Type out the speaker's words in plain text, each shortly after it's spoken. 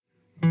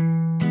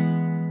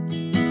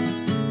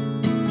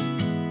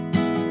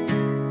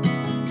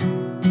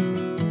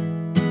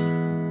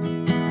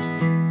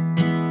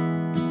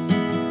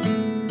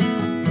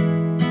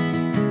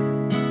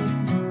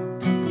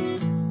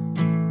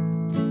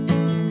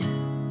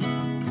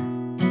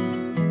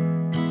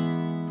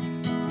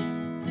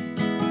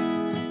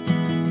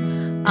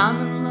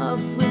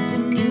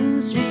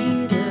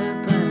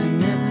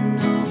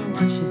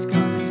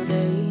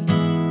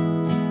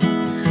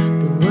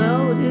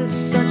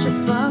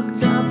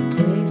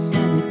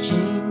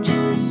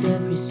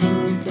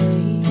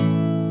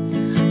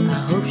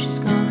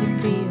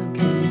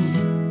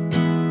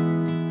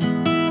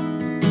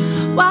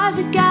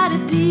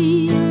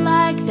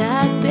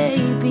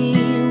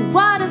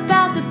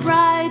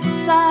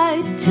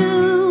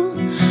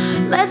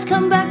Let's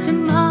come back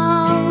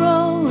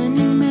tomorrow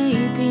and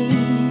maybe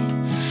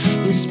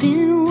your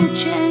spin will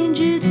change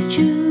its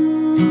tune.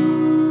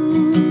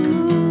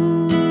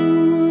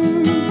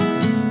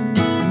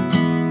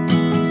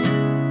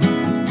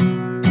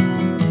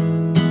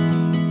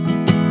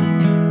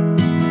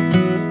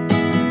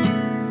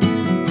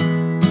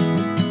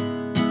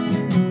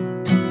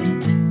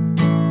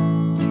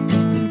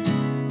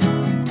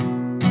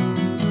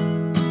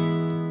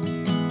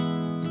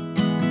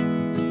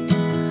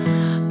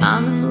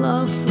 I'm in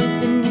love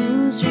with the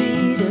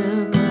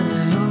newsreader, but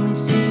I only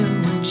see her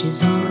when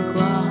she's on the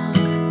clock.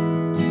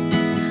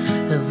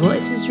 Her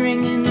voice is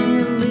ringing in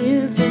the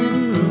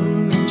living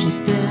room, and she's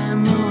there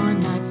more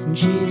nights than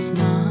she's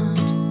not,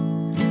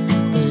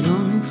 but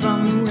only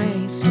from the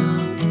waist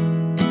up.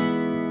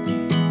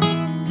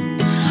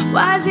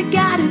 Why's it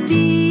gotta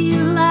be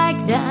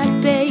like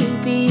that,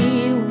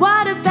 baby?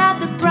 What about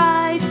the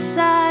bright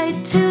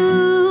side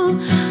too?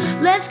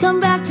 Let's come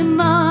back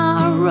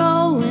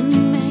tomorrow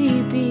and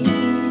maybe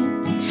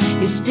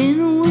your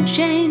spin will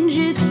change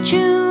its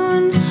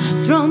tune.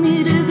 Throw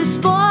me to the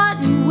sport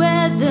and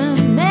weather,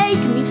 make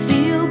me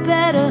feel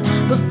better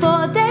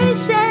before they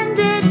send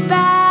it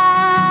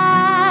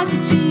back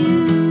to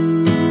you.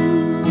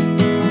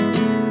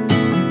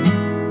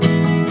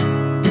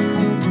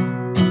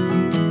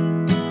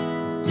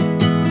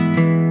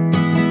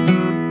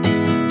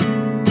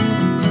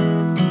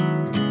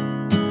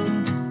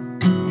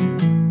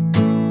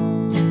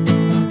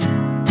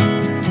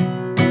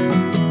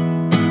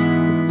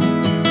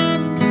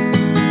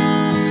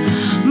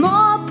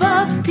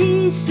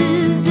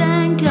 Pieces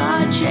and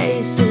car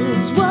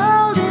chases,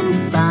 world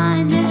and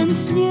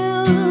finance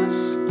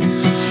news.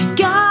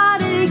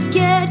 Gotta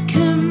get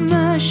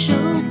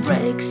commercial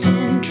breaks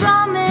and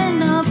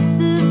drumming up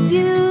the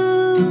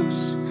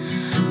views,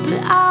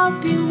 but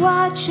I'll be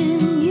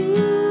watching you.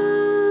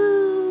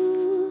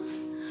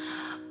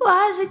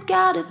 Why's it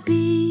gotta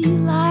be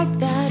like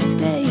that,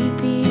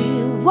 baby?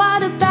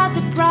 What about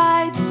the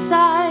bright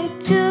side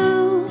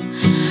too?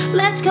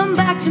 Let's come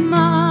back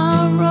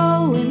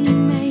tomorrow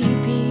and maybe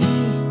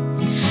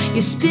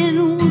your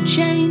spin will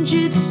change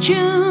its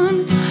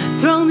tune.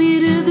 Throw me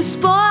to the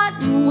sport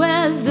and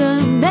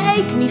weather,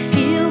 make me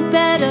feel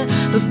better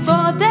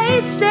before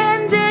they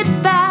send it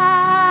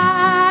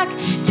back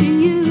to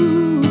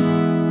you.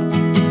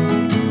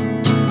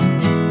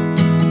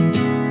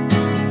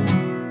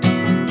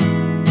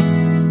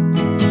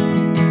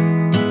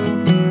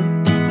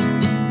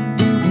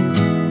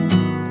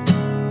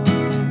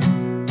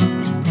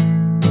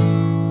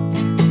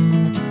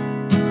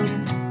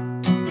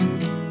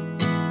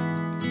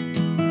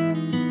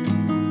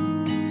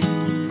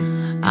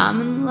 I'm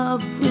in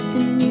love with the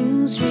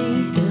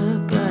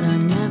newsreader, but I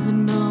never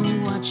know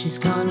what she's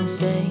gonna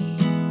say.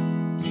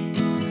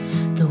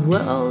 The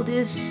world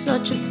is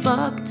such a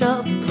fucked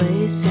up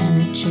place,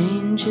 and it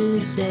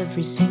changes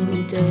every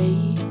single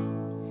day.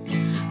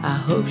 I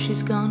hope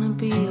she's gonna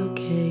be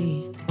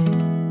okay.